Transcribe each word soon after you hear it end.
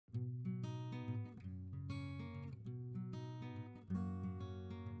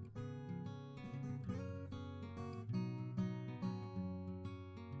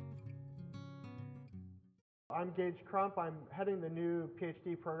I'm Gage Crump. I'm heading the new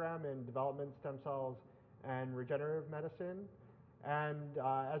PhD program in development, stem cells, and regenerative medicine. And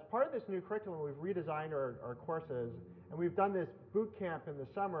as part of this new curriculum, we've redesigned our courses. And we've done this boot camp in the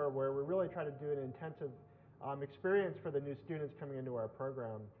summer where we really try to do an intensive experience for the new students coming into our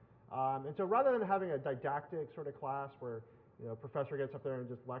program. And so rather than having a didactic sort of class where a professor gets up there and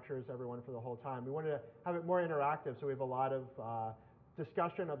just lectures everyone for the whole time, we wanted to have it more interactive. So we have a lot of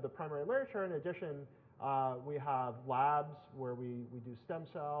discussion of the primary literature. In addition, we have labs where we do stem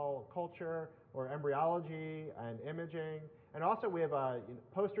cell culture or embryology and imaging. And also we have a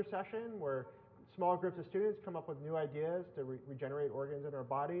poster session where small groups of students come up with new ideas to regenerate organs in our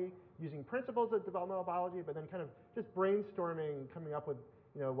body using principles of developmental biology, but then kind of just brainstorming, coming up with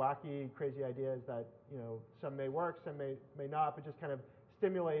wacky, crazy ideas that some may work, some may not, but just kind of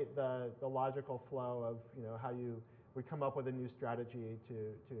stimulate the logical flow of how you would come up with a new strategy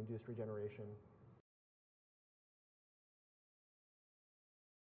to induce regeneration.